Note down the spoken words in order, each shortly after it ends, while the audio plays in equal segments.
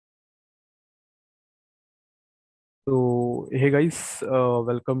Hey guys,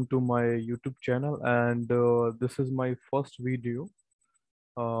 welcome to my YouTube channel, and this is my first video.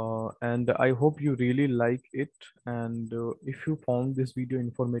 And I hope you really like it. And if you found this video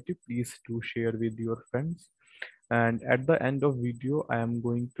informative, please do share with your friends. And at the end of video, I am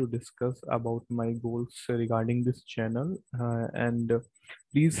going to discuss about my goals regarding this channel. And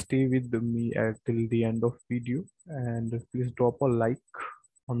please stay with me till the end of video, and please drop a like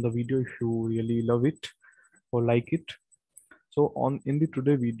on the video if you really love it or like it. So on in the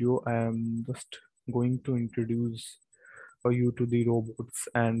today video, I am just going to introduce you to the robots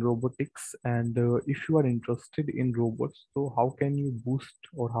and robotics. And if you are interested in robots, so how can you boost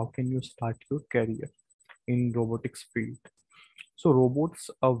or how can you start your career in robotics field? So robots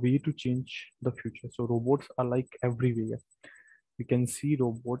are way to change the future. So robots are like everywhere. We can see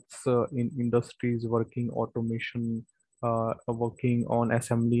robots in industries working automation, working on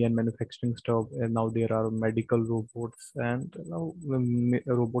assembly and manufacturing stuff, and now there are medical robots, and now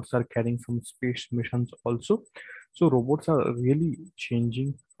robots are carrying some space missions also. So robots are really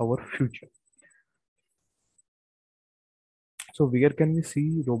changing our future. So where can we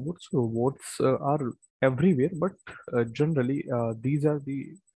see robots? Robots are everywhere, but generally these are the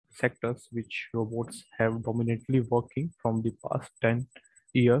sectors which robots have dominantly working from the past 10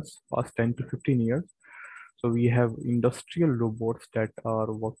 years, past 10 to 15 years. So we have industrial robots that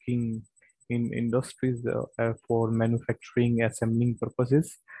are working in industries for manufacturing, assembling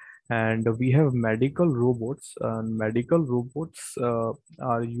purposes. And we have medical robots, and medical robots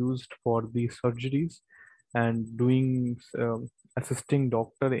are used for the surgeries and doing assisting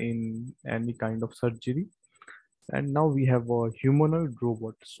doctor in any kind of surgery. And now we have a humanoid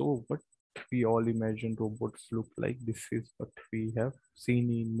robot. So what we all imagine robots look like, this is what we have seen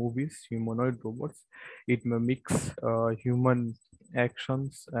in movies. Humanoid robots, it mimics human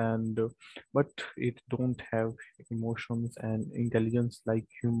actions, and but it don't have emotions and intelligence like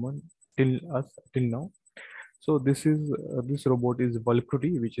human till now. So this robot is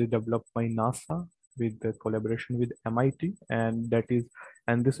Valkyrie, which is developed by NASA with the collaboration with MIT, and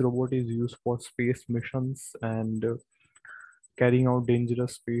this robot is used for space missions and carrying out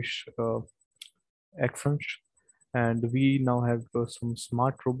dangerous space actions. And we now have some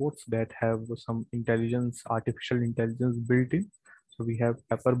smart robots that have some intelligence, artificial intelligence built in. So we have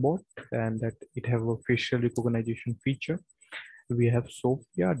Pepperbot, and that it have a facial recognition feature. We have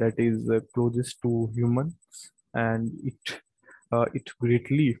Sophia, that is closest to humans, and it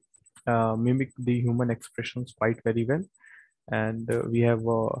greatly mimic the human expressions quite very well. And we have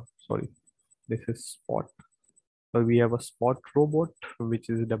sorry, this is Spot. We have a Spot robot which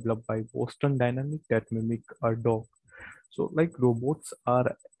is developed by Boston Dynamics that mimic a dog. So like robots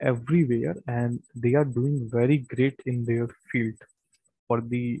are everywhere and they are doing very great in their field for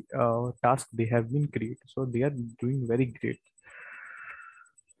the task they have been created. So they are doing very great.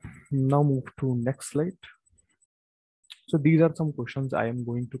 Now move to next slide. So these are some questions I am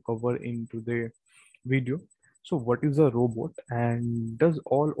going to cover into the video. So what is a robot, and does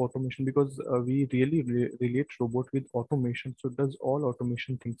all automation, because we really relate robot with automation. So does all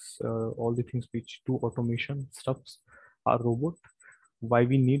automation things, all the things which do automation stuffs are robot? Why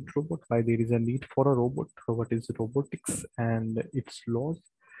we need robot? Why there is a need for a robot? What is robotics and its laws?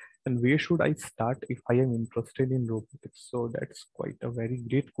 And where should I start if I am interested in robotics? So that's quite a very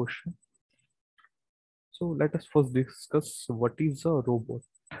great question. So let us first discuss what is a robot.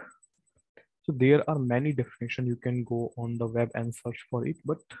 So there are many definitions. You can go on the web and search for it,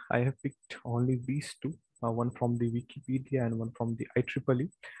 but I have picked only these two, one from the Wikipedia and one from the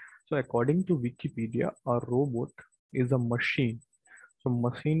IEEE. So according to Wikipedia, a robot is a machine. So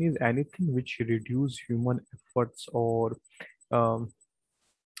machine is anything which reduce human efforts or um,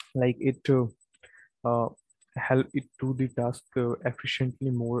 like it uh, help it do the task efficiently,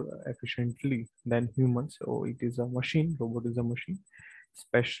 more efficiently than humans. So it is a machine. Robot is a machine,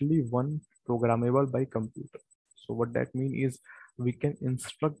 especially one programmable by computer. So what that mean is we can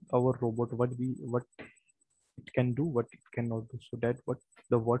instruct our robot what it can do, what it cannot do. So that what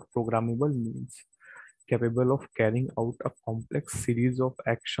the word programmable means: capable of carrying out a complex series of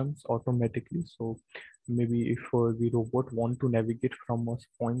actions automatically. So maybe if the robot want to navigate from a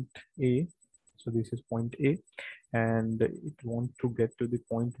point A, so this is point A, and it want to get to the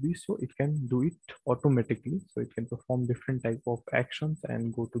point B, so it can do it automatically. So it can perform different type of actions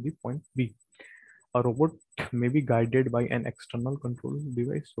and go to the point B. A robot may be guided by an external control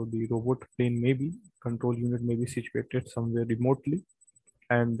device. So the robot plane may be control unit may be situated somewhere remotely,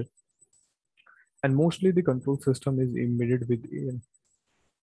 and mostly the control system is embedded within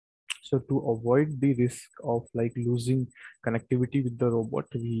So to avoid the risk of like losing connectivity with the robot,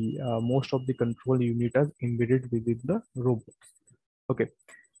 we most of the control unit is embedded within the robot. Okay.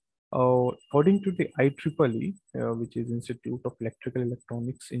 According to the IEEE, which is Institute of Electrical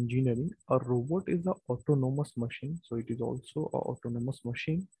Electronics Engineering, a robot is an autonomous machine. So it is also an autonomous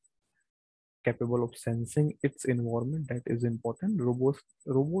machine capable of sensing its environment. That is important.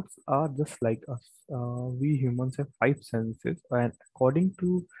 Robots are just like us. We humans have five senses, and according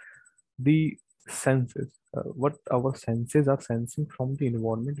to the senses, what our senses are sensing from the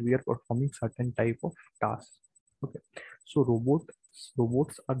environment, we are performing certain type of tasks. Okay, so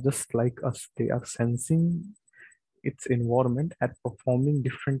robots are just like us. They are sensing its environment and performing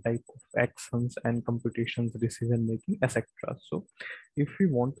different type of actions and computations, decision making, etc. So if we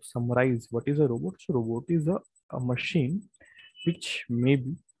want to summarize what is a robot, so robot is a machine which may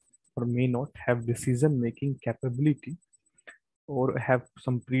be or may not have decision making capability or have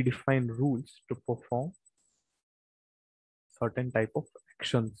some predefined rules to perform certain type of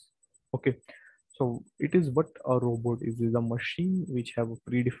actions. Okay, so it is what a robot is a machine which have a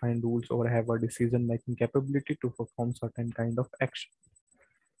predefined rules or have a decision making capability to perform certain kind of action.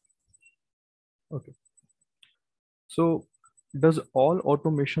 Okay, so does all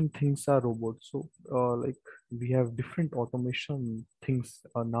automation things are robots? So like we have different automation things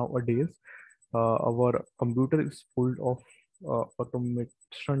nowadays. Our computer is full of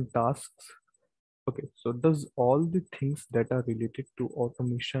automation tasks. Okay, so does all the things that are related to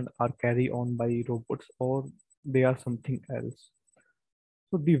automation are carried on by robots or they are something else?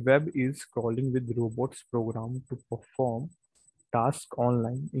 So the web is crawling with robots programmed to perform tasks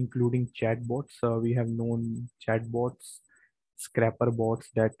online, including chatbots. We have known chatbots, scraper bots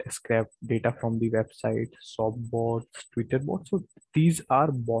that scrap data from the website, shop bots, Twitter bots. So these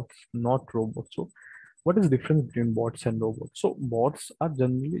are bots, not robots. So what is the difference between bots and robots? So bots are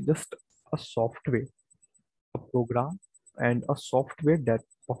generally just a software, a program, and a software that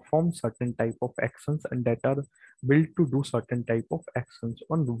performs certain type of actions and that are built to do certain type of actions.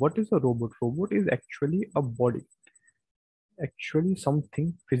 And what is a robot? Robot is actually a body, actually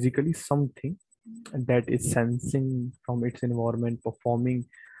something, physically something that is sensing from its environment, performing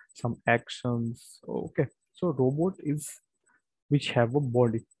some actions. Okay, so robot is which have a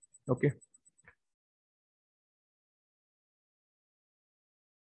body. Okay,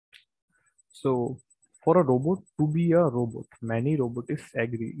 so for a robot to be a robot, many robotists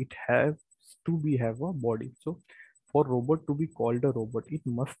agree it has to be have a body. So for robot to be called a robot, it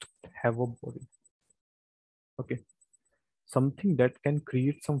must have a body. Okay, something that can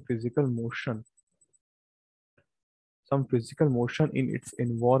create some physical motion in its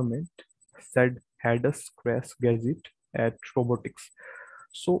environment, said Hades Crash Gadget at Robotics.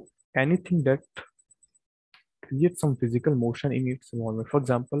 So anything that creates some physical motion in its environment. For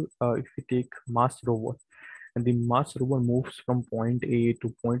example, if we take Mars rover, and the Mars rover moves from point A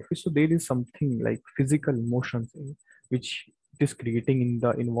to point B, so there is something like physical motions which it is creating in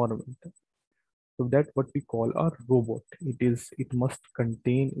the environment. So that what we call a robot. It must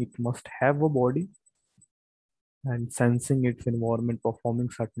contain, it must have a body and sensing its environment, performing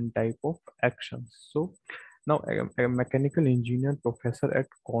certain type of actions. So now a mechanical engineer professor at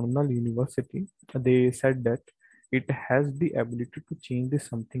Cornell University, they said that it has the ability to change the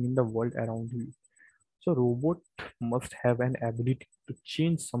something in the world around you. So robot must have an ability to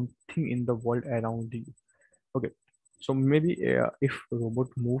change something in the world around you. Okay. So maybe if robot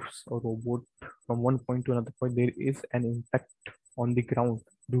moves a robot from one point to another point, there is an impact on the ground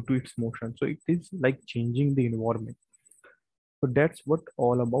due to its motion. So it is like changing the environment. So that's what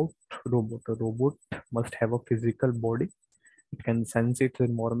all about robot. A robot must have a physical body. It can sense its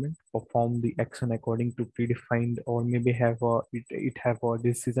environment, perform the action according to predefined, or maybe it have a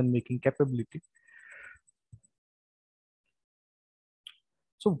decision making capability.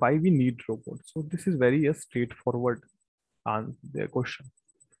 So why we need robots? So this is very a straightforward their question.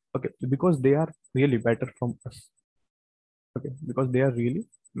 Okay, because they are really better from us. Okay, because they are really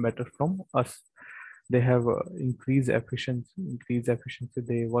better from us. They have increased efficiency.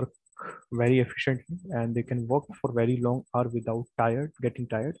 They work very efficiently and they can work for very long hour without getting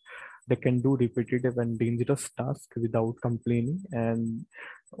tired. They can do repetitive and dangerous tasks without complaining. And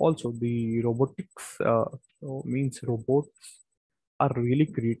also the robotics means robots are really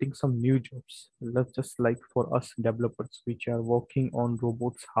creating some new jobs. That's just like for us developers, which are working on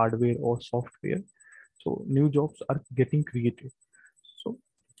robots, hardware or software. So new jobs are getting created. So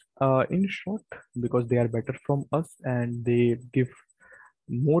in short, because they are better from us and they give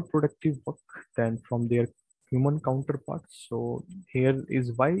more productive work than from their human counterparts. So here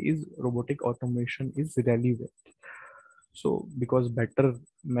is why is robotic automation is relevant. So because better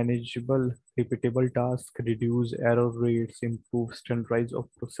manageable, repeatable tasks, reduce error rates, improve standardize of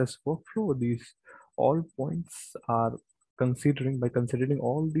process workflow. These all points are considering by considering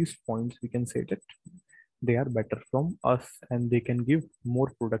all these points, we can say that they are better from us and they can give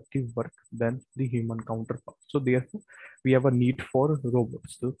more productive work than the human counterpart. So therefore, we have a need for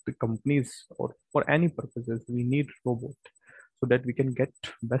robots. So the companies or for any purposes, we need robot so that we can get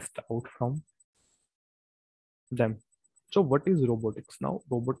best out from them. So what is robotics? Now,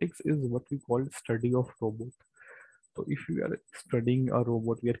 robotics is what we call study of robot. So if we are studying a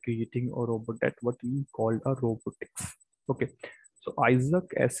robot, we are creating a robot. That what we call a robotics. Okay. So Isaac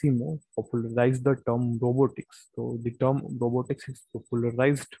Asimov popularized the term robotics. So the term robotics is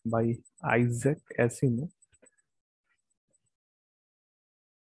popularized by Isaac Asimov,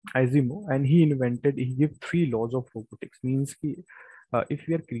 and he gave three laws of robotics. Means if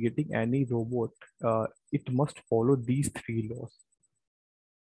we are creating any robot, it must follow these three laws.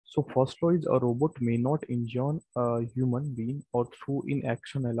 So first law is a robot may not injure a human being or through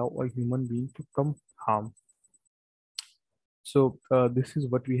inaction allow a human being to come harm. So this is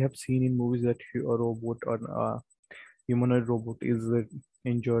what we have seen in movies that a robot or a humanoid robot is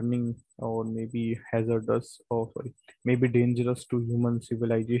injuring or maybe hazardous or sorry, maybe dangerous to human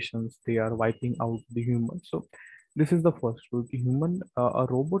civilizations. They are wiping out the humans. So this is the first rule. A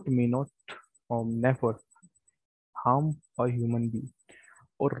robot may not never harm a human being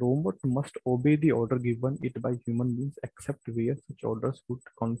or robot must obey the order given it by human beings except where such orders would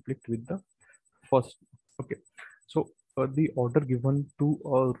conflict with the first. Okay, so the order given to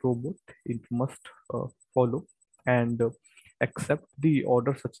a robot, it must follow and accept the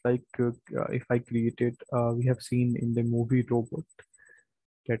order such like if I created, we have seen in the movie Robot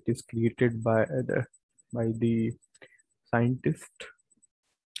that is created by the scientist,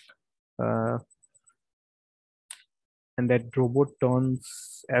 uh, and that robot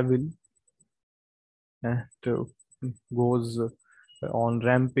turns evil and goes on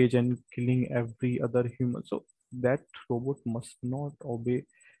rampage and killing every other human. So that robot must not obey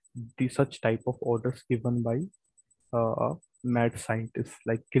the such type of orders given by mad scientists,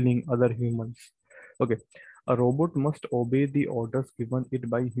 like killing other humans. Okay, a robot must obey the orders given it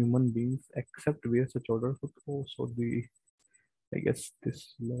by human beings, except where such orders. Oh, so the I guess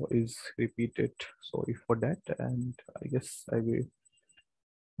this law is repeated. Sorry for that, and I guess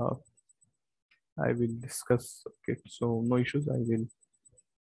uh, I will discuss. Okay, so no issues. I will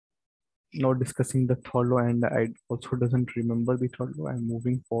not discussing the third law, and I also doesn't remember the third law. I'm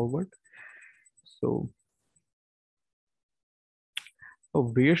moving forward. So,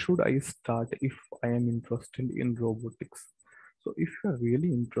 where should I start if I am interested in robotics? So, if you are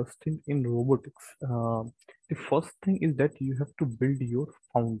really interested in robotics, the first thing is that you have to build your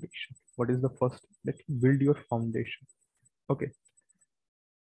foundation. What is the first? That you build your foundation. Okay.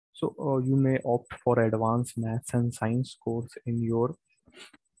 So, you may opt for advanced maths and science course in your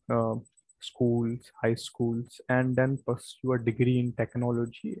uh, schools, high schools, and then pursue a degree in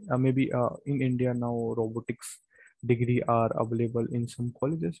technology. Maybe in India now, robotics degree are available in some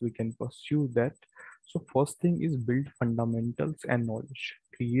colleges. We can pursue that. So first thing is build fundamentals and knowledge.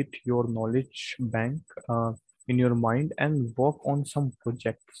 Create your knowledge bank in your mind and work on some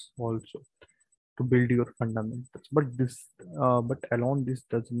projects also to build your fundamentals. But alone this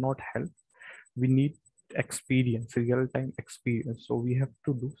does not help. We need experience, real time experience, so we have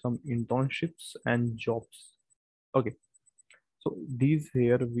to do some internships and jobs. Okay, so these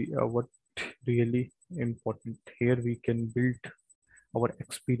here we what really important here, we can build our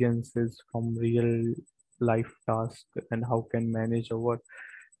experiences from real life tasks and how can manage our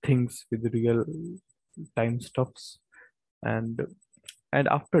things with real time stuffs. And and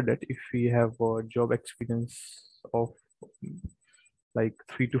after that, if we have a job experience of like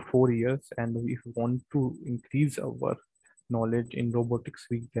 3 to 4 years, and if we want to increase our knowledge in robotics,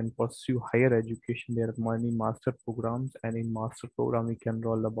 we can pursue higher education. There are many master programs, and in master program we can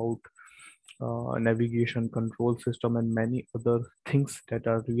roll about navigation, control system, and many other things that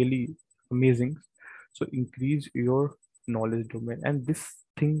are really amazing. So increase your knowledge domain, and this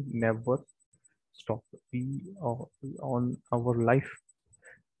thing never stop. We on our life,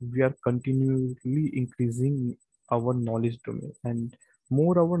 we are continually increasing our knowledge domain, and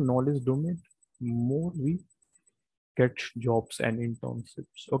more our knowledge domain, more we get jobs and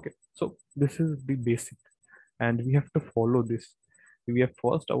internships. Okay, so this is the basic, and we have to follow this. We have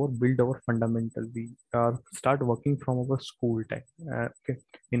first our build our fundamental. We start working from our school time. Okay,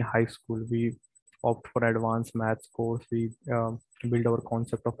 in high school we opt for advanced maths course. We build our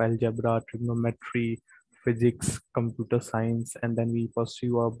concept of algebra, trigonometry, physics, computer science, and then we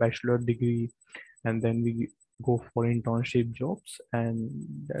pursue a bachelor degree, and then we go for internship jobs, and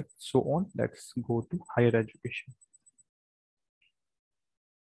that so on. Let's go to higher education.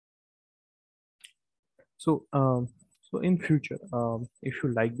 So, in future, if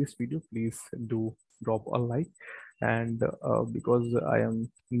you like this video, please do drop a like. And because I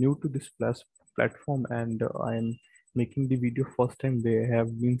am new to this platform and I am making the video first time, there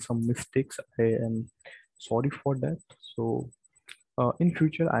have been some mistakes. I am sorry for that. So, in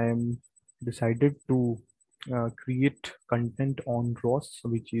future, I am decided to create content on ROS,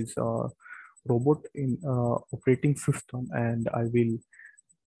 which is a robot in operating system, and I will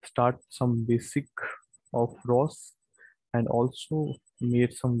start some basic of ROS and also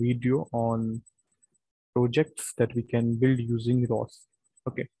made some video on projects that we can build using ROS.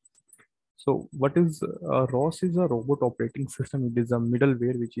 Okay. So what is ROS is a robot operating system. It is a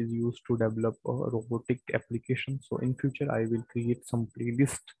middleware which is used to develop a robotic application. So in future, I will create some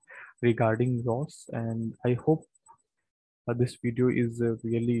playlist regarding ROS, and I hope this video is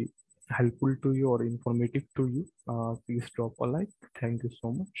really helpful to you or informative to you. Please drop a like. Thank you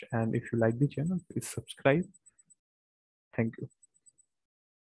so much. And if you like the channel, please subscribe. Thank you.